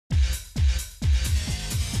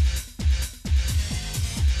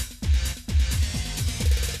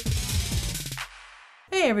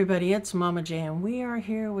Hey everybody, it's Mama J and we are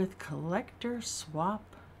here with Collector Swap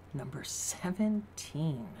number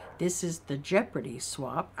 17. This is the Jeopardy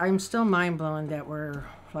swap. I'm still mind blown that we're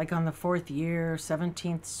like on the 4th year,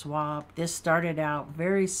 17th swap. This started out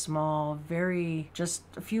very small, just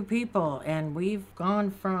a few people, and we've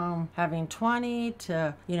gone from having 20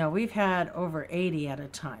 to, we've had over 80 at a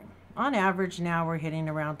time. On average now we're hitting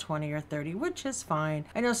around 20 or 30, which is fine.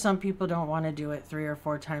 I know some people don't want to do it 3 or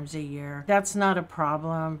 4 times a year. That's not a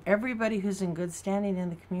problem. Everybody who's in good standing in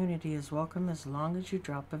the community is welcome as long as you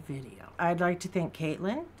drop a video. I'd like to thank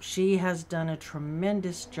Caitlin. She has done a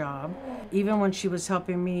tremendous job. Even when she was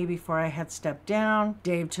helping me before I had stepped down,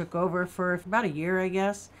 Dave took over for about a year, I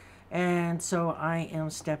guess. And so I am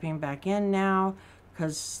stepping back in now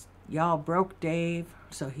because y'all broke Dave.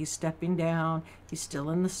 So he's stepping down. He's still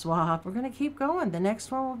in the swap. We're going to keep going. The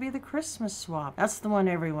next one will be the Christmas swap. That's the one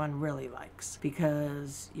everyone really likes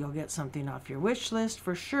because you'll get something off your wish list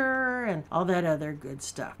for sure and all that other good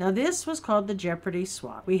stuff. Now this was called the Jeopardy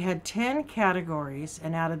swap. We had 10 categories,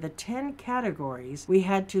 and out of the 10 categories, we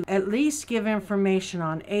had to at least give information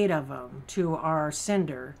on 8 of them to our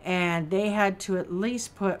sender, and they had to at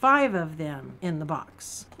least put 5 of them in the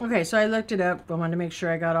box. Okay, so I looked it up. I wanted to make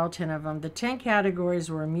sure I got all 10 of them. The 10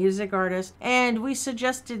 categories were music artists, and we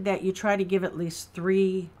suggested that you try to give at least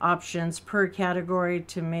 3 options per category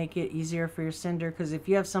to make it easier for your sender, because if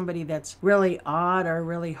you have somebody that's really odd or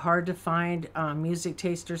really hard to find music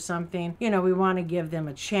taste or something, we want to give them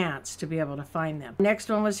a chance to be able to find them. Next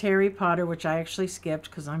one was Harry Potter, which I actually skipped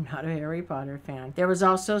because I'm not a Harry Potter fan. There was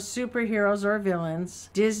also superheroes or villains,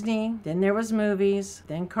 Disney, then there was movies,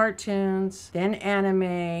 then cartoons, then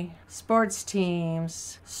anime, sports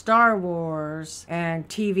teams, Star Wars, and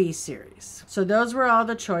TV series. So those were all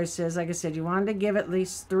the choices. Like I said, you wanted to give at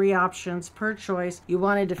least 3 options per choice. You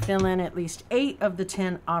wanted to fill in at least 8 of the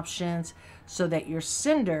 10 options so that your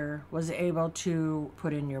sender was able to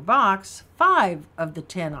put in your box 5 of the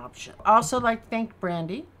 10 options. Also like to thank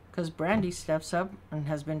Brandy, because Brandy steps up and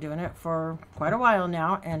has been doing it for quite a while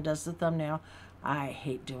now and does the thumbnail. I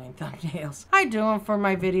hate doing thumbnails. I do them for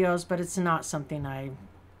my videos, but it's not something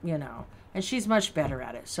and she's much better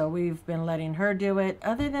at it. So we've been letting her do it.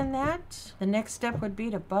 Other than that, the next step would be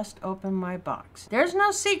to bust open my box. There's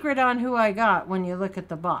no secret on who I got when you look at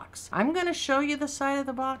the box. I'm going to show you the side of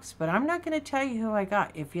the box, but I'm not going to tell you who I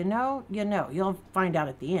got. If you know, you know. You'll find out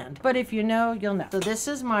at the end. But if you know, you'll know. So this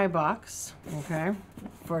is my box, okay,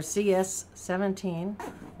 for CS 17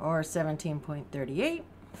 or 17.38.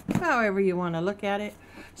 However you want to look at it.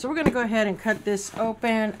 So we're going to go ahead and cut this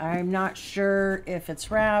open. I'm not sure if it's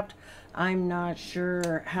wrapped. I'm not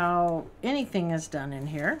sure how anything is done in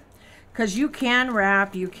here. Because you can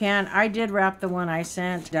wrap, I did wrap the one I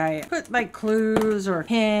sent. I put like clues or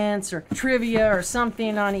hints or trivia or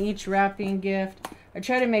something on each wrapping gift. I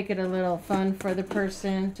try to make it a little fun for the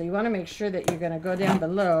person. So you want to make sure that you're going to go down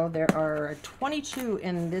below. There are 22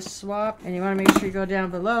 in this swap. And you want to make sure you go down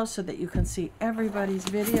below so that you can see everybody's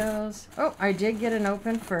videos. Oh, I did get an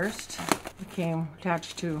open first. It came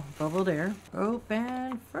attached to bubbled air.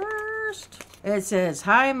 Open first. It says,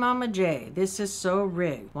 "Hi Mama J, this is so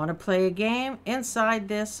rigged. Want to play a game? Inside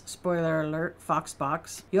this, spoiler alert, Fox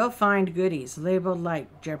box, you'll find goodies labeled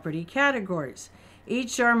like Jeopardy categories.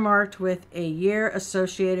 Each are marked with a year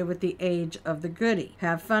associated with the age of the goodie.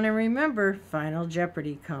 Have fun and remember, Final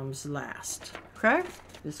Jeopardy comes last." Okay?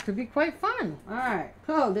 This could be quite fun. All right.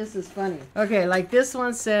 Oh, this is funny. Okay, like this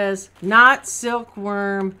one says, "Not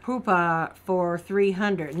silkworm pupa for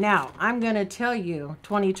 300. Now, I'm going to tell you,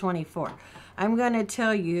 2024. I'm going to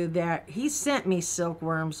tell you that he sent me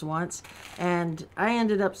silkworms once, and I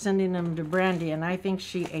ended up sending them to Brandy, and I think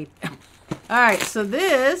she ate them. All right, so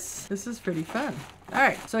this is pretty fun. All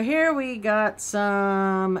right, so here we got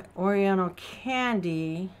some Oriental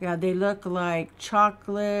candy. Yeah, they look like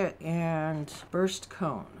chocolate and burst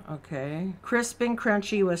cone. Okay, crisp and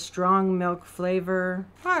crunchy with strong milk flavor.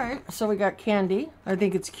 All right, so we got candy. I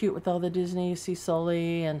think it's cute with all the Disney. You see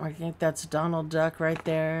Sully, and I think that's Donald Duck right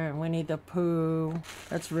there, and Winnie the Pooh.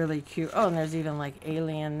 That's really cute. Oh, and there's even like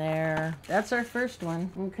Alien there. That's our first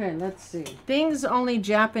one. Okay, let's see. Things only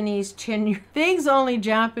Japanese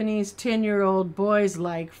 10-year-old boys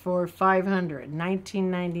like for 500.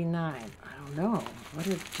 1999. I don't know. What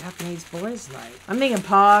do Japanese boys like? I'm thinking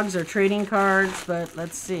Pogs or trading cards, but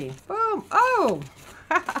let's see. Boom. Oh!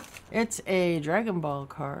 It's a Dragon Ball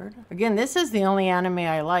card. Again, this is the only anime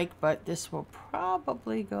I like, but this will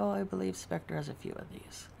probably go. I believe Spectre has a few of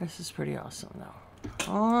these. This is pretty awesome, though.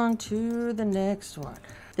 On to the next one.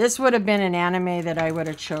 This would have been an anime that I would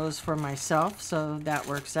have chose for myself, so that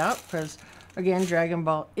works out, because, again, Dragon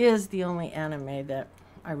Ball is the only anime that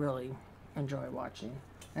I really enjoy watching.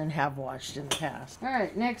 and have watched in the past. All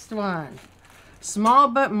right, next one. Small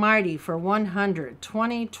but Mighty for 100,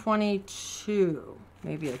 2022.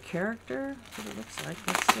 Maybe a character? That's what it looks like.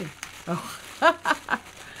 Let's see. Oh.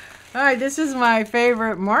 All right, this is my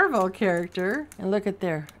favorite Marvel character. And look at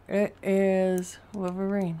there. It is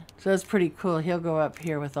Wolverine. So that's pretty cool. He'll go up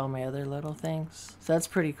here with all my other little things. So that's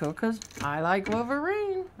pretty cool because I like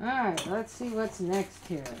Wolverine. All right, let's see what's next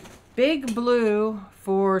here. Big Blue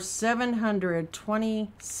for 700,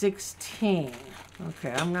 2016.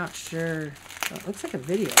 Okay, I'm not sure. Oh, it looks like a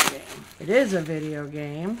video game. It is a video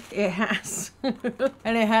game. It has,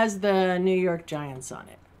 and it has the New York Giants on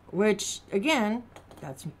it, which again,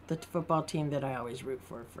 that's the football team that I always root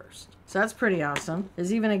for first. So that's pretty awesome.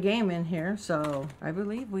 There's even a game in here, so I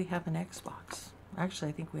believe we have an Xbox. Actually,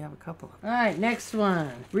 I think we have a couple of them. All right, next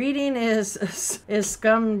one. Reading is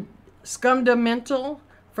Scumdamental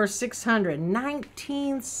for 600,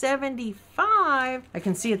 1975. I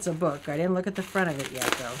can see it's a book. I didn't look at the front of it yet,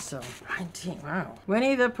 though, so 19, wow.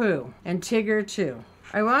 Winnie the Pooh and Tigger too.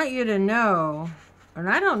 I want you to know, and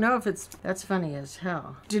I don't know if it's, that's funny as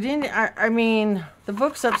hell. I mean, the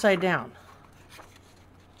book's upside down.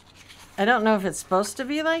 I don't know if it's supposed to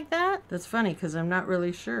be like that. That's funny because I'm not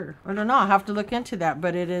really sure. I don't know. I'll have to look into that.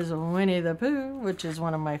 But it is Winnie the Pooh, which is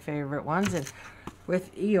one of my favorite ones. And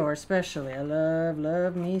with Eeyore especially. I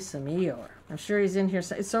love me some Eeyore. I'm sure he's in here.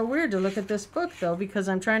 It's so weird to look at this book, though, because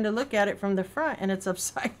I'm trying to look at it from the front and it's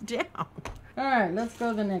upside down. All right, let's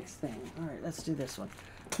go to the next thing. All right, let's do this one.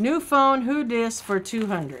 New phone, Who Dis for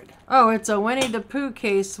 200. Oh, it's a Winnie the Pooh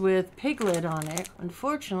case with Piglet on it.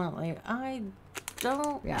 Unfortunately, I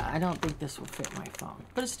don't think this will fit my phone,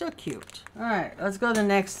 but it's still cute. All right, let's go to the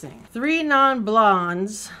next thing. 3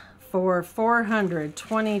 non-blondes for 400,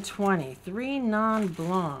 2020. 3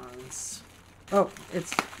 non-blondes. Oh,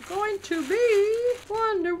 it's going to be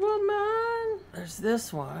Wonder Woman. There's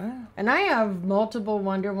this one. And I have multiple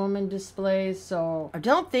Wonder Woman displays, so I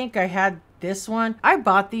don't think I had this one. I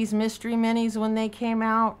bought these mystery minis when they came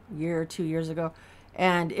out a year or 2 years ago.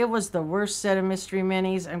 And it was the worst set of mystery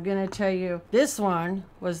minis. I'm going to tell you, this one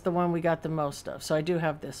was the one we got the most of. So I do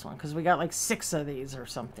have this one because we got like 6 of these or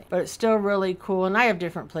something. But it's still really cool. And I have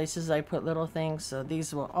different places I put little things. So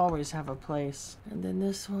these will always have a place. And then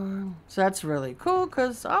this one. So that's really cool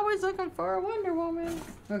because always looking for a Wonder Woman.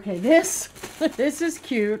 Okay, this is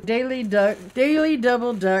cute. Daily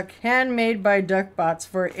Double Duck, handmade by Duckbots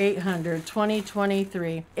for 800,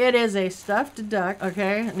 2023. It is a stuffed duck,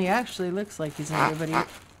 okay? And he actually looks like he's in there.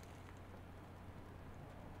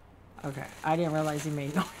 Okay, I didn't realize he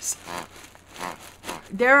made noise.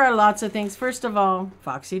 There are lots of things. First of all,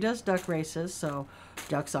 Foxy does duck races, so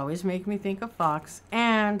ducks always make me think of Fox.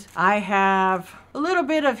 And I have a little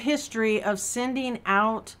bit of history of sending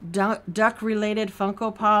out duck-related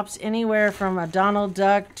Funko Pops, anywhere from a Donald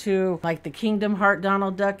Duck to like the Kingdom Heart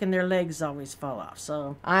Donald Duck, and their legs always fall off.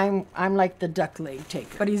 So I'm like the duck leg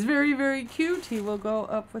taker. But he's very, very cute. He will go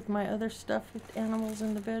up with my other stuffed animals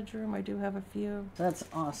in the bedroom. I do have a few. So that's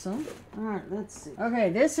awesome. All right, let's see. Okay,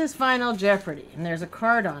 this is Final Jeopardy, and there's a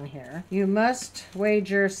card on here. You must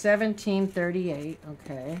wager 1738.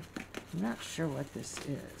 Okay. I'm not sure what this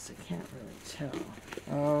is. I can't really tell.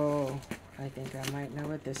 Oh, I think I might know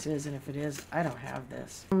what this is, and if it is, I don't have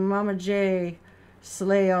this. Mama J,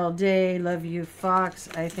 Slay All Day, Love You Fox.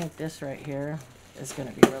 I think this right here is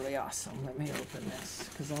going to be really awesome. Let me open this,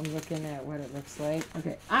 because I'm looking at what it looks like.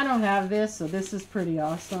 Okay, I don't have this, so this is pretty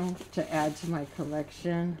awesome to add to my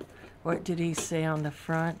collection. What did he say on the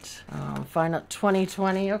front? Final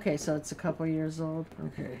 2020. Okay, so it's a couple years old.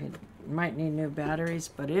 Okay, he might need new batteries,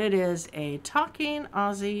 but it is a talking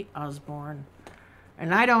Ozzy Osbourne.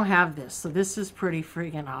 And I don't have this, so this is pretty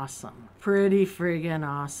friggin' awesome. Pretty friggin'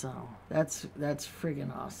 awesome. That's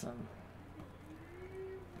friggin' awesome.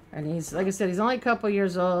 And he's, like I said, he's only a couple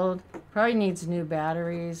years old. Probably needs new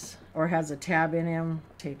batteries or has a tab in him.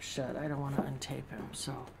 Taped shut. I don't want to untape him,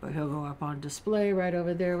 so. But he'll go up on display right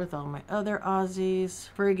over there with all my other Aussies.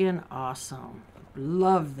 Friggin' awesome.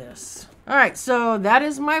 Love this. All right, so that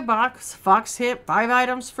is my box. Fox hit 5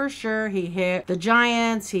 items for sure. He hit the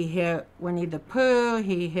Giants. He hit Winnie the Pooh.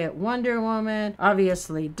 He hit Wonder Woman.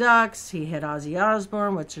 Obviously ducks. He hit Ozzy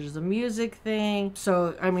Osbourne, which is a music thing.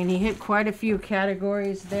 So, I mean, he hit quite a few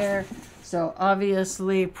categories there. So,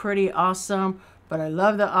 obviously pretty awesome. But I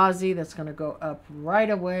love the Ozzy. That's going to go up right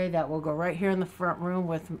away. That will go right here in the front room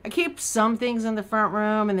with me. I keep some things in the front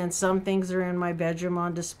room, and then some things are in my bedroom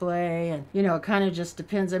on display. And, you know, it kind of just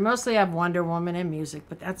depends. I mostly have Wonder Woman and music,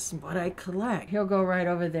 but that's what I collect. He'll go right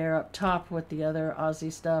over there up top with the other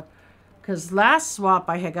Ozzy stuff. Because last swap,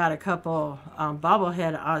 I had got a couple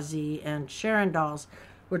bobblehead Ozzy and Sharon dolls.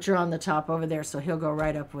 which are on the top over there, so he'll go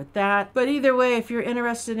right up with that. But either way, if you're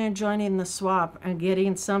interested in joining the swap and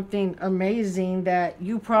getting something amazing that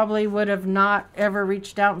you probably would have not ever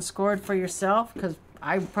reached out and scored for yourself, because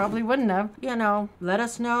I probably wouldn't have, you know, let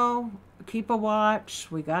us know. Keep a watch.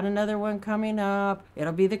 We got another one coming up.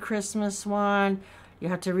 It'll be the Christmas one. You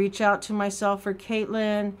have to reach out to myself or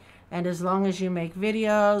Caitlin, and as long as you make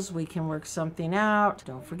videos, we can work something out.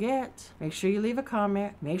 Don't forget, make sure you leave a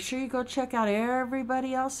comment. Make sure you go check out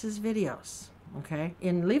everybody else's videos, okay?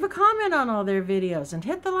 And leave a comment on all their videos and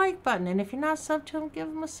hit the like button. And if you're not subbed to them, give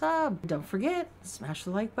them a sub. Don't forget, smash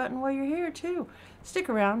the like button while you're here too. Stick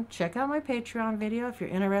around, check out my Patreon video. If you're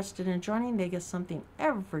interested in joining, they get something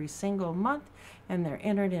every single month, and they're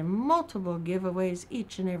entered in multiple giveaways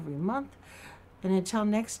each and every month. And until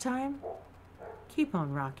next time, keep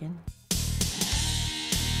on rocking.